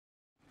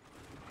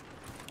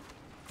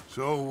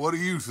So, what do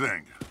you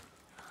think?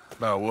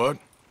 About what?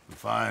 The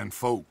fine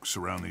folks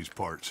around these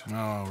parts.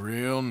 Oh,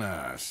 real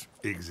nice.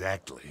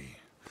 Exactly.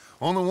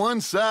 On the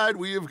one side,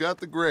 we have got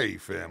the Gray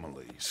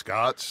family.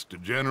 Scots,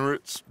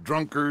 degenerates,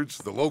 drunkards,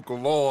 the local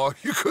law.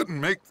 You couldn't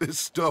make this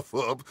stuff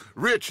up.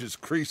 Rich as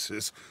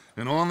Croesus.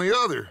 And on the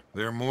other,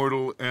 their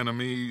mortal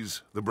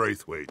enemies, the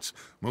Braithwaites.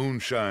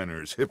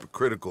 Moonshiners,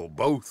 hypocritical,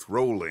 both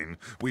rolling,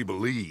 we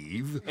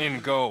believe. In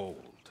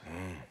gold.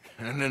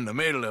 And in the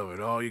middle of it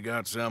all, you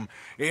got some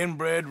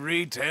inbred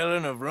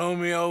retelling of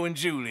Romeo and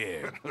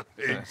Juliet.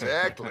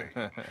 Exactly.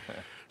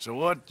 So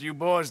what you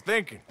boys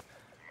thinking?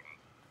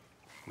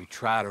 We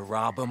try to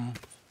rob them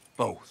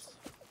both.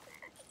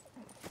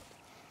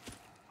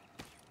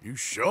 You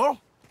sure?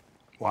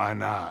 Why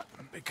not?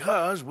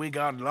 Because we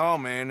got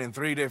lawmen in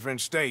 3 different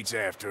states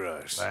after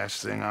us.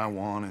 Last thing I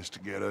want is to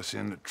get us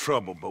into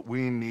trouble, but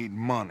we need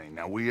money.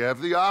 Now, we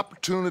have the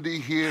opportunity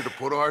here to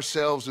put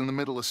ourselves in the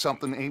middle of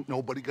something ain't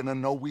nobody gonna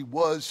know we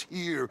was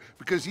here,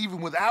 because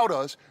even without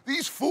us,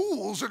 these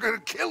fools are gonna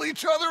kill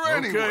each other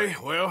anyway. Okay,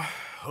 well,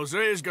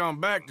 Hosea's gone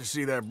back to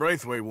see that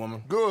Braithwaite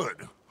woman.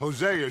 Good.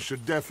 Hosea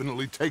should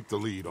definitely take the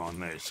lead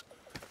on this.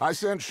 I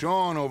sent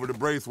Sean over to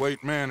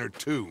Braithwaite Manor,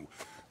 too.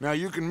 Now,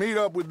 you can meet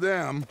up with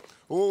them,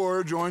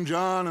 or join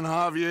John and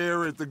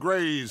Javier at the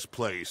Gray's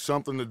place.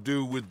 Something to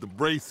do with the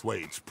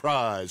Braithwaites'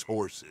 prize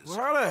horses. Well,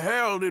 how the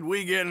hell did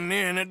we get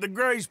in at the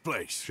Gray's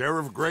place?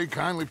 Sheriff Gray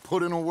kindly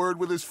put in a word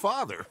with his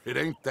father. It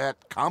ain't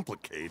that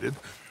complicated.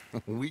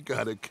 We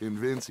gotta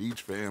convince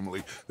each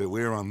family that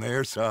we're on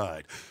their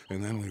side,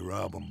 and then we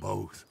rob them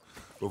both.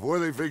 Before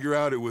they figure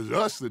out it was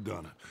us that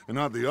done it, and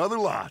not the other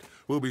lot,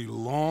 we'll be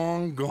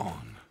long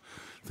gone.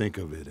 Think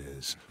of it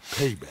as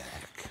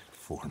payback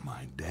for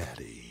my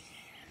daddy.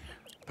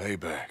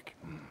 Payback.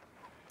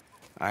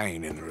 I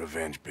ain't in the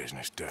revenge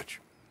business, Dutch.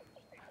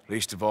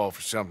 Least of all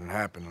for something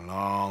happened a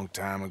long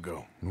time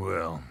ago.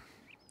 Well,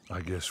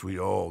 I guess we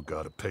all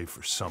gotta pay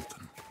for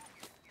something.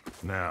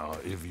 Now,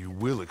 if you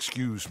will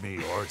excuse me,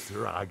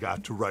 Arthur, I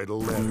got to write a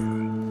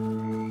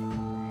letter.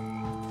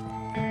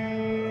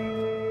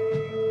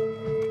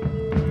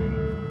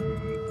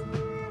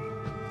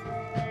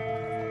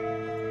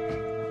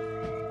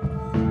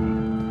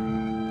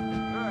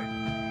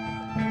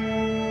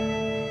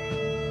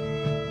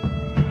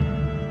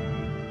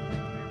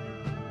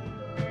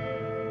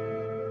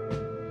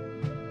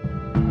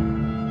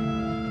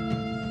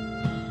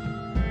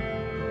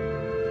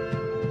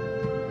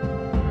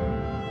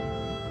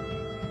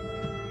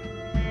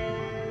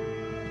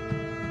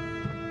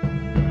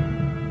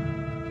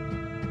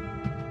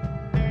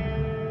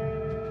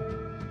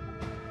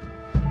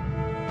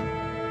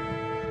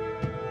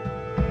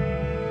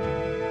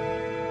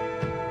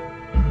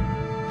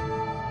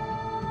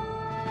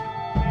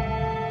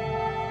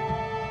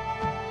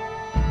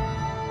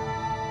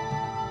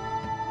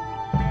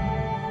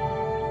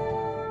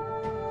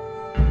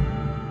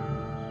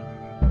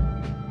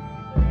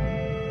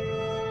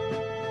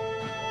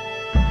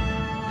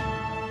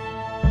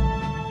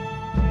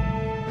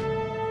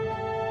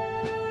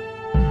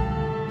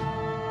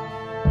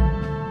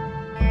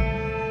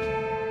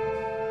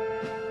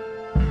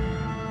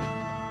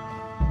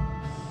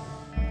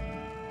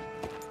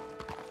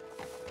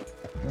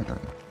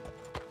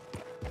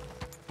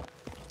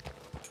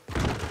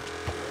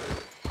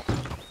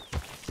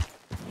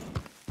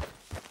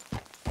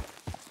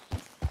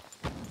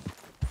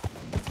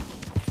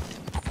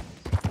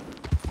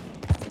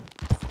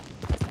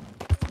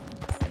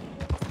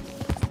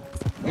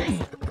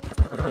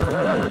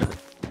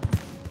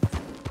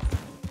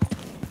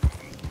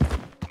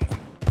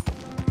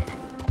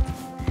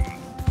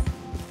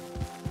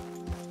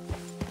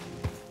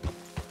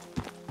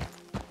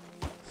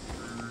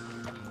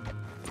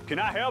 Can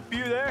I help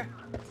you there?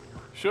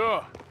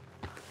 Sure.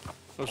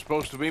 They're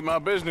supposed to be my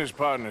business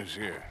partners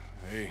here.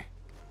 They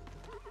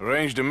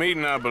arranged a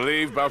meeting, I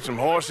believe, about some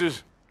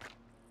horses.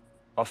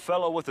 A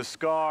fellow with a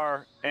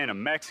scar and a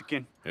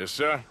Mexican. Yes,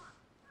 sir.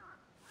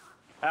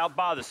 Out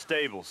by the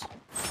stables.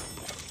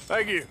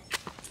 Thank you.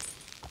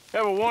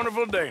 Have a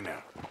wonderful day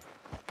now.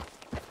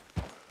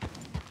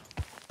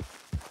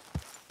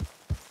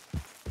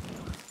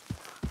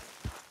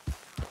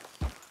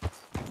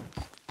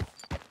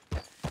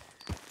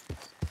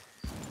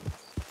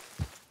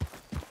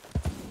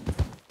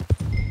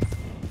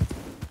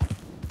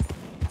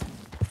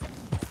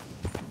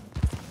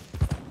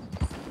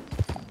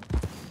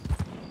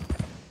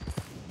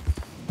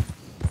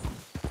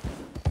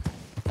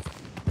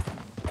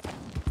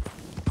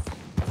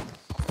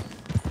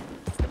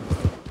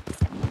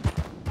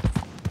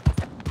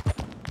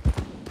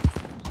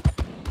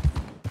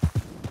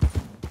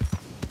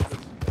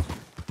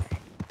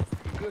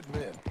 Good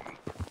men,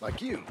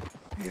 like you.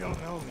 You don't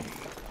know me.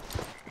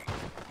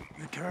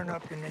 You turn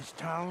up in this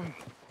town,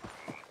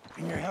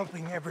 and you're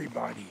helping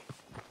everybody.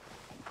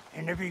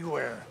 And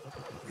everywhere,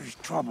 there's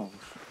troubles.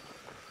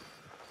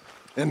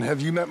 And have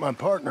you met my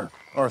partner,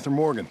 Arthur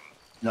Morgan?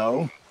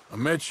 No? I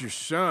met your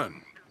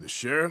son, the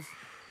sheriff.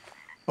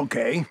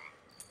 Okay.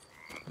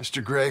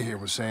 Mr. Gray here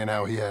was saying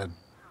how he had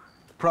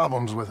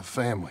problems with a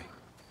family.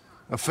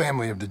 A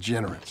family of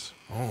degenerates.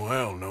 Oh,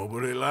 well,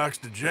 nobody likes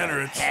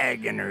degenerates.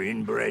 Hag and her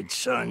inbred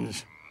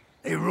sons.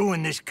 They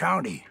ruined this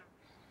county.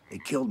 They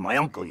killed my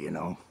uncle, you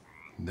know.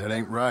 That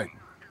ain't right.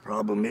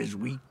 Problem is,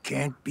 we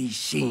can't be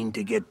seen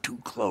to get too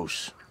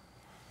close.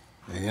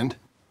 And?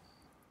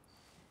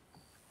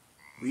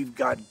 We've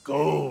got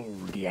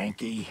gold,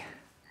 Yankee.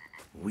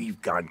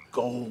 We've got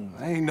gold.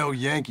 I ain't no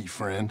Yankee,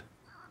 friend.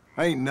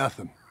 I ain't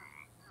nothing.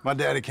 My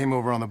daddy came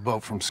over on the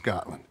boat from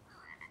Scotland.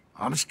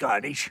 I'm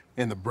Scottish.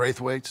 And the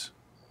Braithwaites?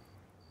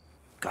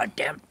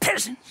 Goddamn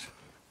peasants.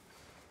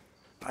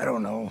 I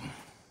don't know.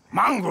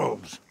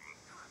 Mongrels.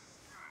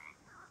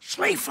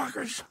 Slave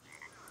fuckers.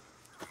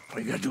 All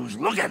you gotta do is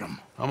look at them.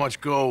 How much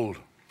gold?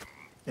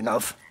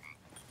 Enough.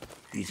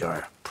 These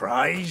are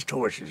prized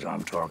horses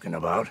I'm talking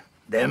about.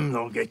 Them,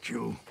 they'll get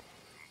you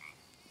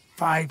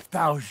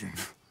 5,000.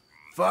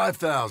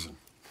 5,000.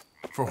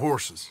 For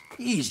horses.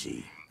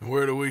 Easy. And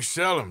where do we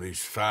sell them, these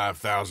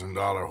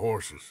 $5,000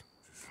 horses?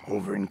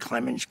 Over in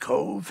Clemens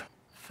Cove.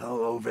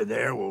 Fellow over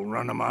there will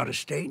run them out of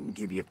state and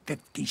give you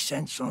 50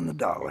 cents on the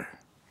dollar.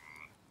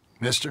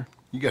 Mister,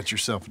 you got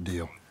yourself a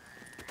deal.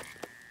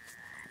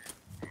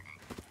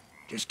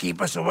 Just keep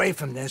us away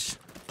from this.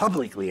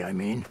 Publicly, I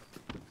mean.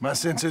 My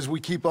sense is we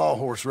keep all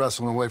horse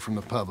wrestling away from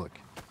the public.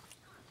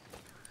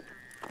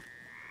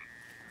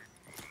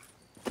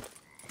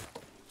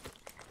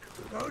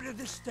 Go to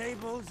the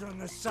stables on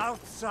the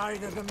south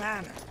side of the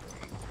manor.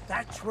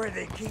 That's where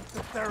they keep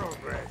the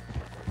thoroughbred.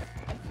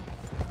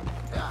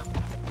 Yeah.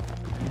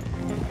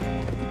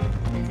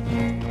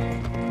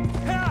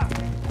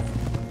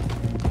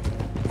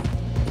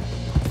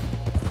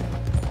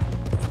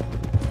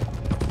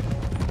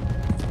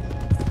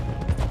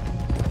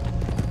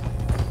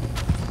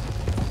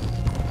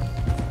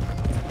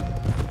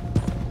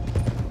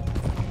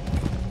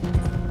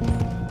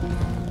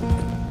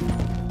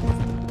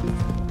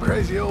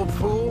 Crazy old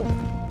fool.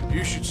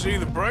 You should see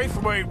the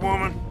Braithwaite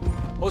woman.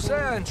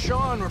 Hosea and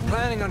Sean were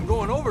planning on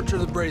going over to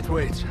the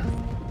Braithwaites.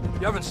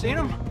 You haven't seen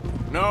them?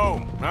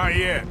 No, not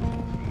yet.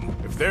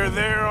 If they're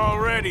there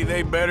already,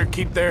 they better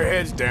keep their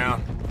heads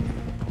down.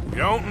 We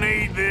don't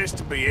need this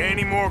to be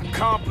any more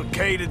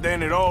complicated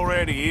than it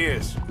already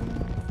is.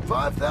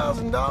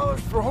 $5,000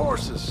 for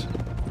horses.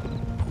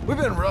 We've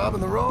been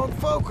robbing the wrong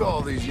folk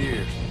all these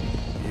years.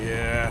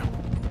 Yeah,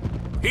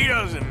 he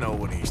doesn't know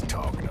what he's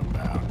talking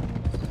about.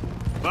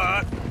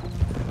 But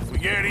if we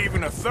get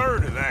even a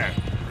third of that,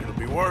 it'll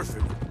be worth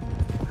it.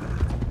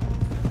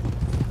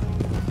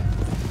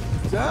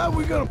 So how are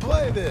we gonna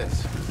play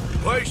this? The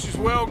place is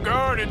well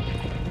guarded,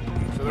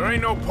 so there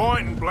ain't no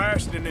point in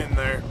blasting in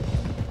there.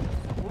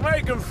 We'll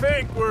make them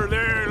think we're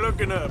there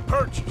looking to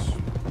purchase.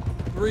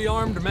 3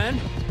 armed men?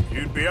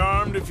 You'd be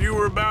armed if you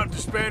were about to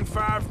spend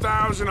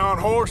 5,000 on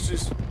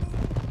horses.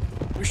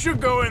 We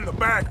should go in the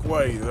back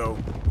way, though.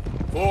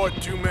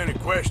 Avoid too many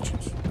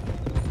questions.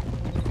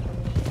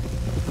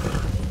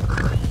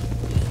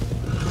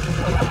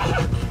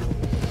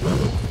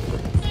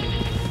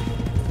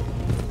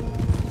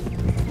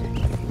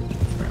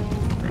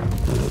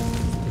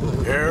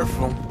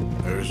 Careful.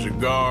 There's a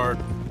guard.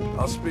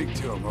 I'll speak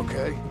to him,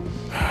 okay?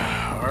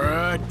 All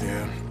right,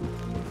 then.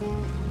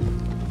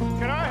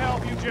 Can I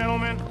help you,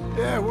 gentlemen?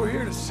 Yeah, we're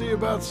here to see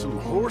about some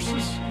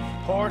horses.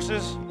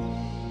 Horses?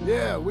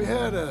 Yeah, we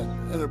had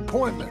an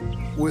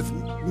appointment with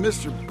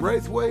Mr.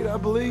 Braithwaite, I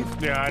believe.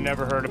 Yeah, I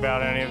never heard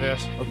about any of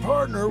this. Our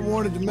partner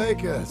wanted to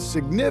make a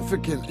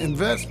significant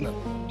investment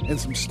in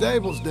some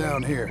stables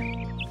down here.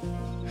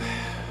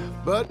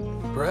 But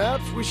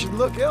perhaps we should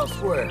look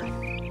elsewhere.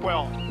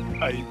 Well,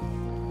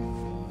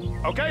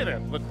 okay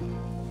then.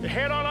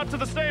 Head on up to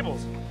the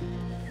stables.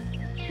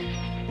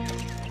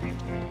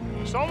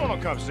 Someone will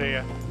come see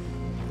you.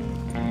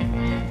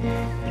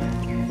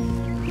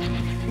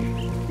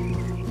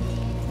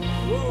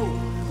 Whoa!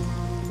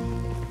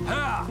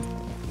 Ha!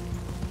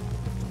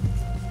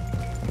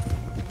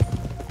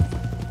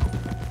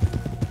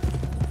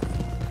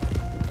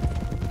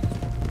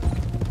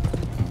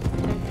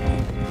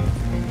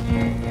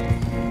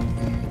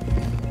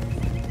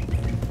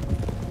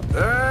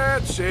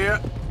 That's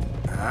it.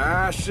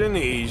 Nice and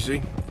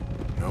easy.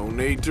 No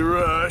need to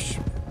rush.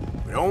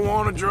 We don't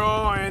want to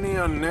draw any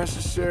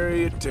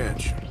unnecessary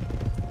attention.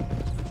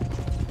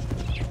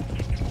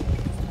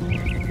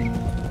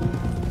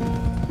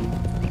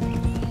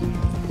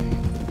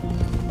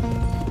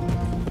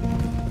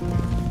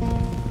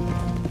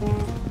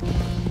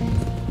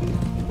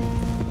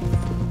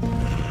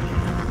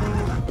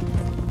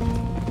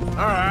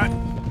 All right.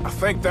 I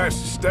think that's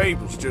the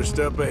stables just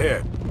up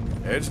ahead.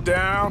 Heads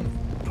down,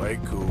 play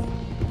cool.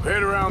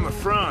 Head around the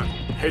front,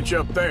 hitch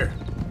up there.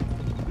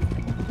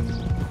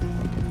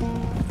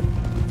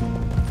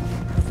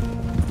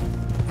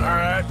 All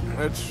right,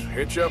 let's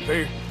hitch up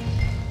here.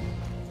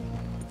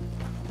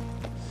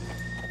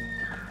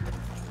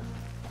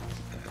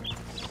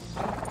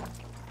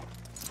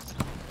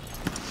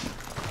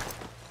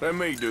 Let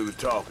me do the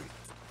talking.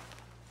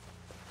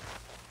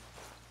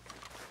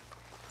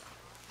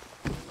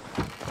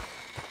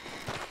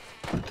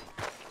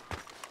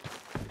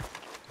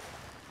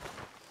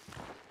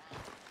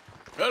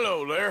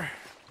 Hello there.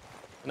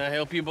 Can I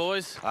help you,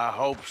 boys? I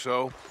hope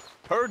so.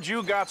 Heard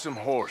you got some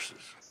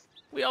horses.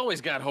 We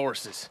always got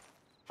horses.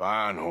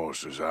 Fine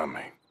horses, I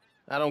mean.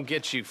 I don't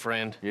get you,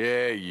 friend.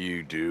 Yeah,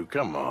 you do.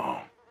 Come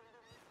on.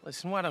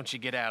 Listen, why don't you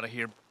get out of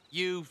here?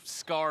 You,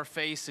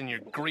 Scarface, and your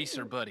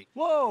greaser buddy.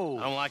 Whoa!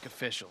 I don't like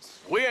officials.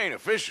 We ain't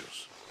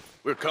officials.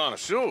 We're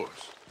connoisseurs,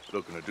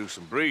 looking to do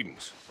some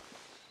breedings.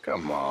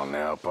 Come on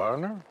now,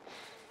 partner.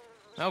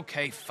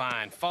 Okay,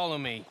 fine. Follow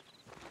me.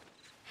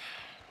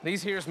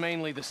 These here's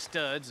mainly the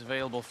studs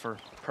available for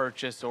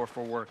purchase or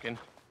for working.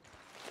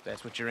 If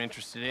that's what you're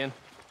interested in.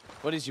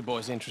 What is you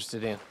boys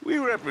interested in? We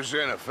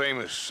represent a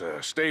famous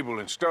stable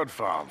and stud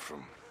farm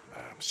from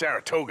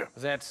Saratoga.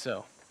 Is that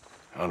so?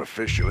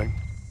 Unofficially.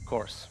 Of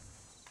course.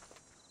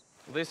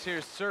 Well, this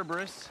here's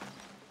Cerberus.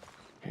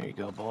 Here you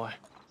go, boy.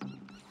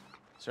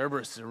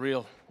 Cerberus is a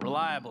real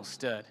reliable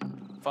stud.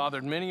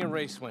 Fathered many a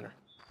race winner.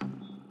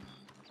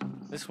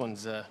 This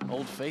one's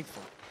Old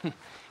Faithful.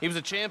 He was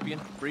a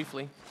champion,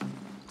 briefly,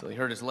 till he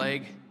hurt his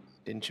leg,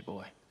 didn't you,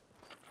 boy?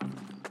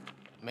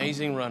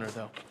 Amazing runner,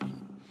 though.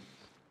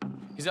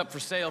 He's up for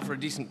sale for a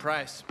decent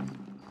price.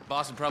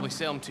 Boss would probably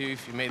sell him to you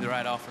if you made the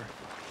right offer.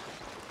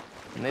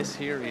 And this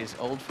here is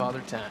Old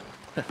Father Time,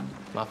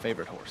 my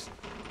favorite horse.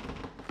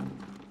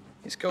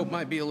 His coat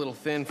might be a little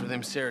thin for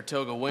them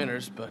Saratoga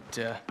winters, but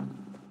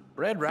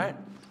bred right,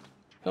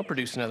 he'll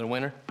produce another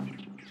winter.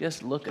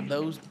 Just look at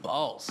those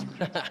balls.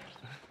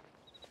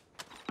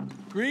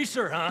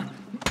 Greaser, huh?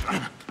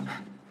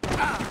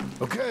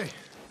 Okay,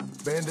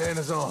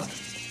 bandana's on.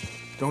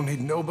 Don't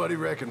need nobody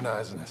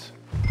recognizing us.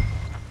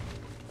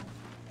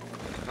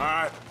 All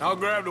right, I'll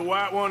grab the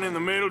white one in the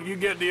middle. You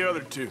get the other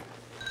two.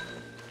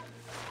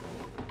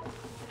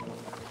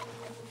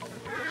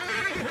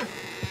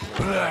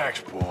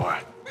 Relax, boy.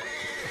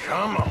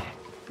 Come on.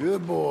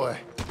 Good boy.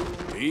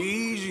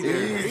 Easy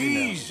there,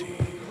 easy.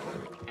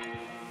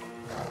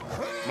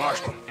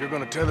 Marston, you're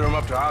gonna tether him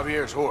up to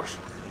Javier's horse.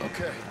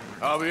 Okay.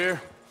 Javier,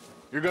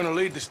 you're gonna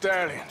lead the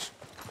stallions.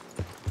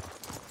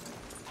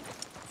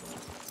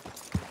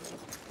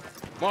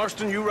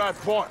 Marston, you ride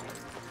point.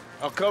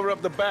 I'll cover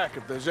up the back.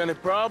 If there's any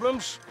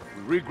problems,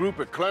 we regroup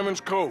at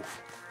Clemens Cove.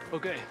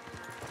 Okay.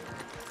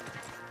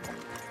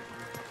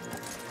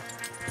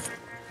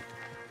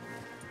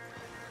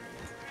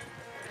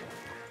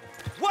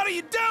 What are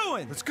you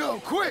doing? Let's go,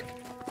 quick!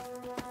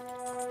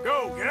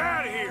 Go, get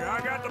out of here.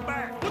 I got the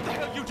back. What the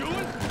hell you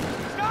doing?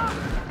 Stop!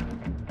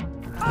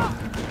 Stop!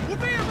 We're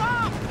being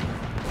robbed!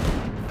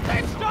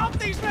 Hey, stop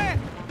these men!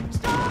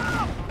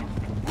 Stop!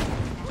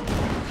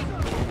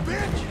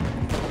 Bitch!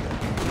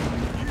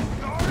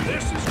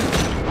 This is...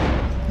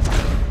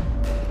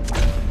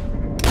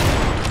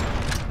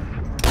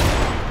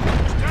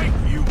 Mistake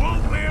you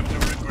won't live to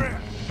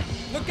regret.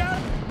 Look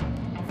out!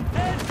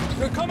 Ed,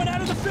 they're coming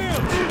out of the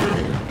field!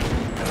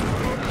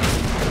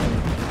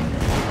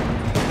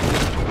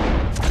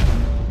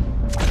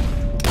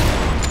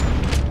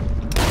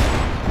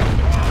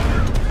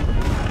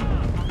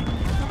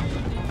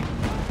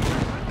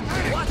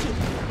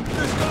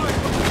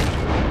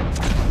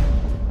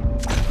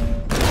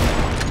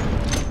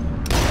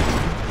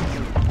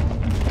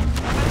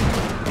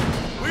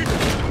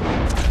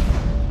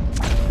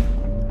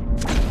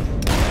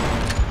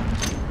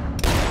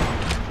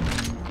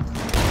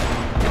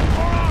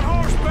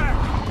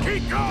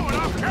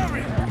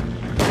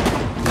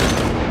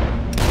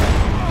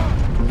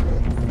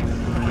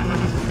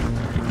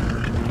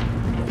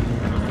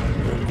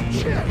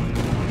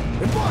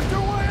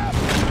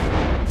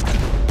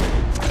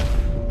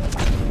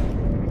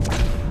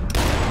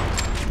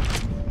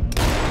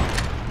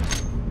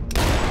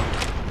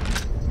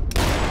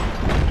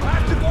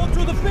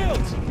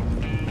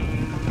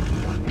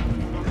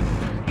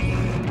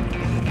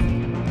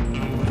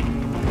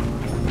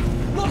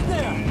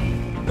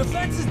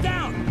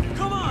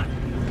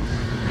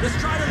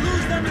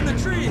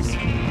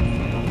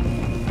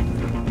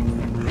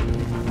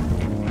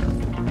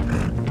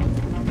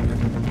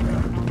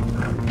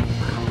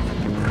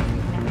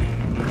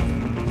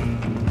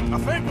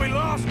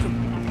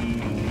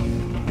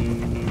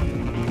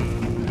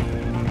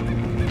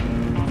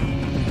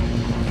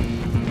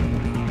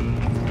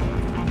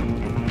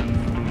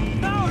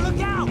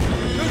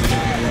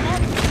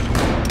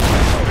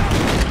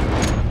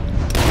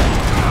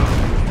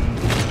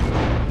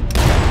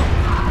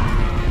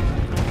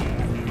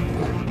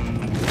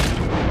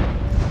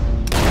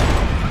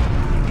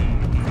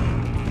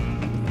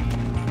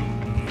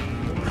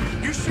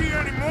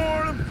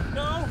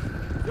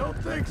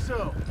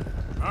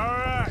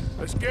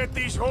 Get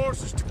these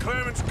horses to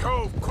Clemens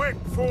Cove, quick,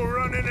 before we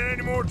run into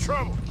any more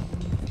trouble.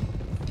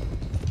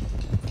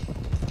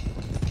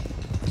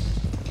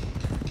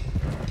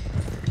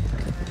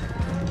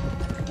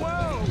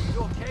 Whoa!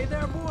 You okay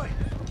there, boy?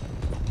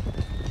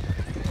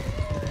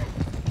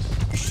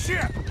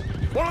 Shit!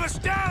 One of the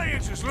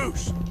stallions is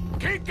loose.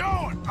 Keep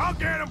going. I'll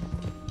get him.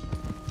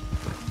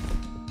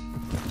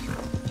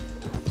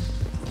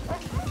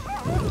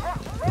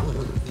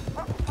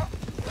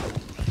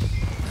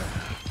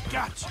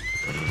 Gotcha.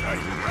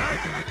 Right.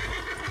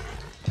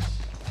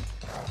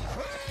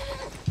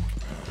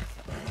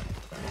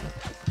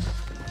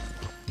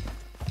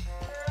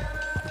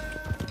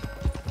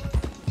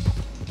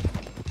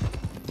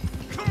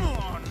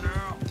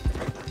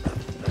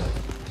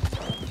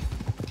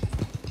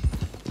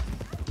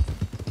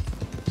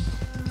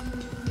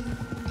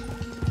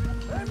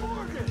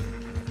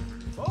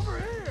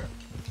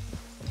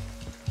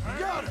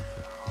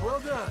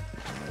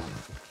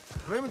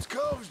 Raymond's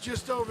Cove's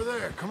just over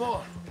there. Come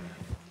on.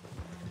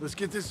 Let's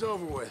get this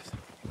over with.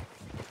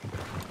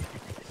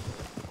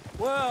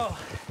 Well,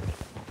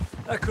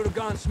 that could have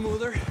gone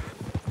smoother.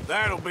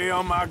 That'll be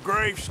on my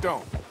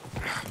gravestone.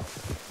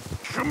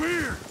 Come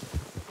here.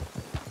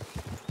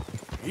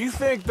 You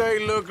think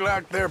they look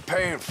like they're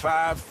paying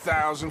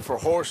 $5,000 for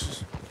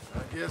horses?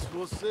 I guess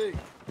we'll see.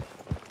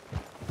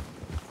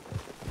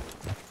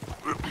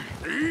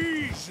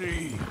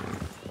 Easy.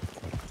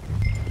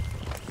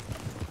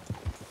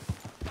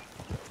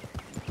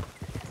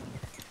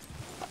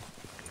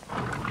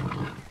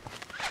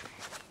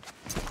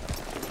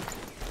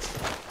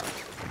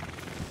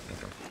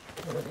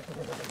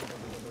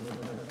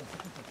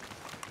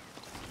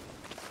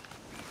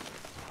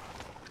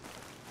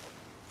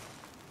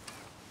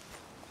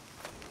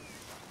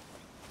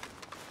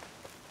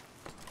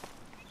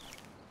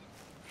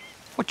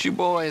 What you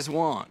boys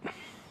want?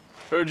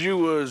 Heard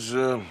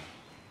you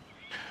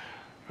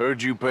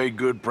pay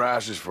good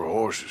prices for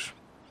horses.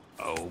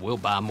 Oh, we'll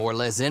buy more or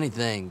less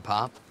anything,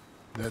 Pop.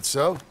 That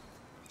so?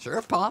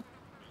 Sure, Pop.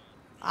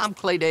 I'm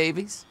Clay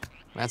Davies.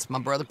 That's my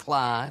brother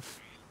Clive.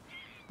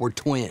 We're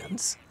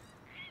twins.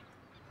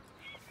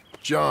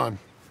 John,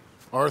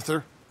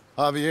 Arthur,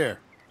 Javier.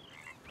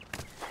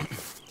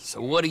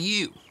 So what are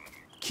you?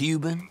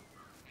 Cuban?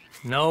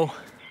 No,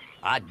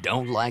 I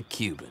don't like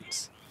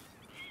Cubans.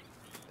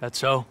 that's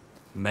so.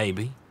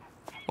 Maybe.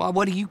 Why,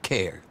 what do you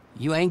care?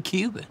 You ain't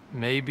Cuban.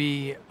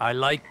 Maybe I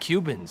like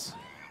Cubans.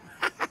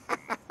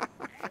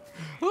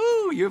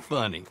 Ooh, you're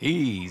funny.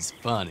 He's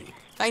funny.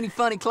 Ain't he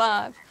funny,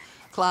 Clive?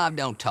 Clive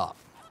don't talk.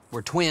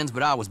 We're twins,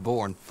 but I was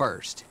born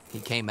first. He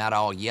came out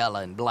all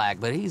yellow and black,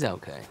 but he's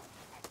okay.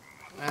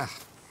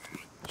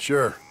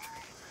 Sure.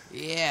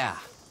 Yeah,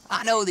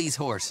 I know these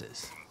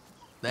horses.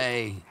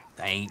 They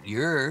ain't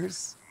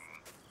yours,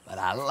 but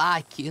I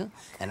like you,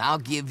 and I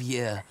can give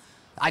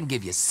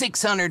you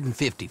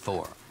 650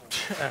 for them.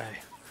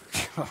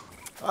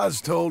 I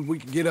was told we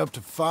could get up to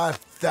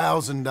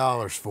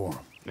 $5,000 for them.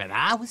 And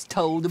I was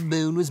told the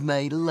moon was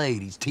made of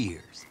ladies'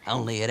 tears.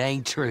 Only it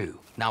ain't true.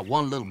 Not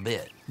one little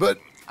bit. But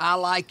I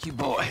like you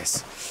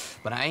boys,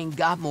 but I ain't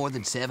got more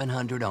than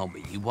 700 on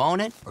me. You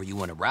want it, or you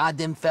want to ride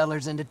them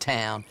fellers into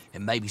town,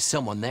 and maybe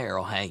someone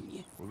there'll hang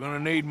you? We're gonna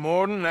need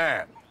more than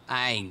that.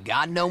 I ain't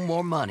got no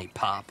more money,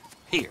 Pop.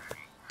 Here,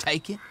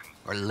 take it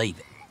or leave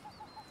it.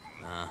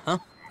 Uh-huh.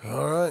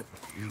 all right.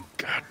 You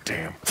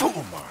goddamn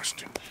fool,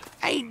 Marston.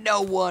 Ain't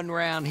no one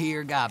round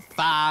here got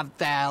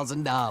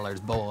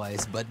 $5,000,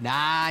 boys, but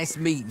nice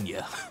meeting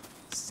you.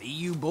 See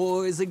you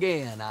boys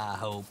again, I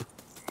hope.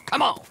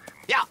 Come on,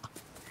 yeah.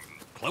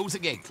 Close the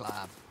gate,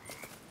 Clive.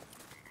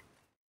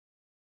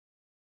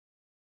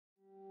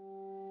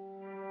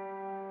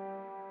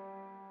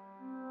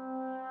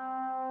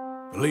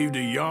 Believed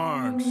a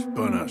yarn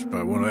spun us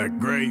by one of that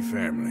Gray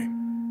family,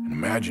 and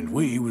imagined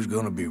we was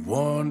gonna be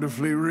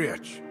wonderfully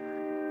rich.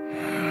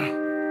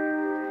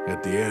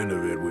 At the end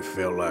of it, we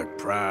felt like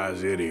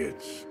prize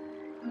idiots.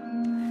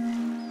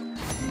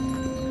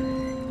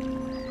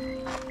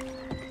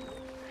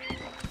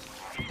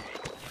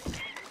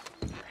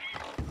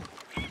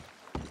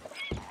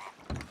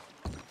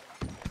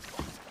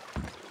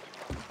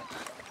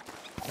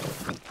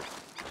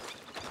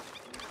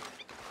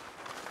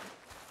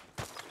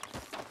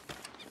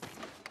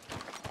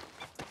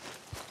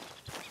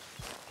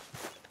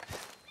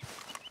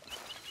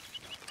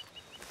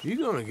 You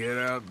gonna get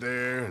out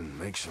there and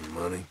make some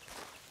money?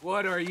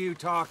 What are you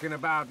talking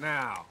about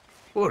now?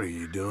 What are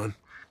you doing?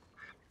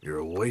 You're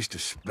a waste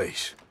of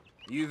space.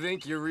 You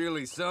think you're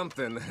really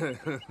something,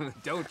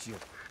 don't you?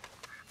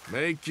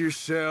 Make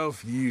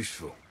yourself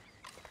useful.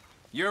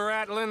 You're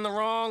rattling the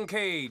wrong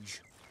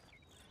cage.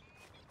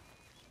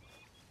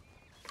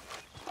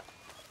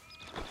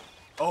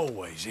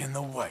 Always in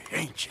the way,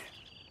 ain't you?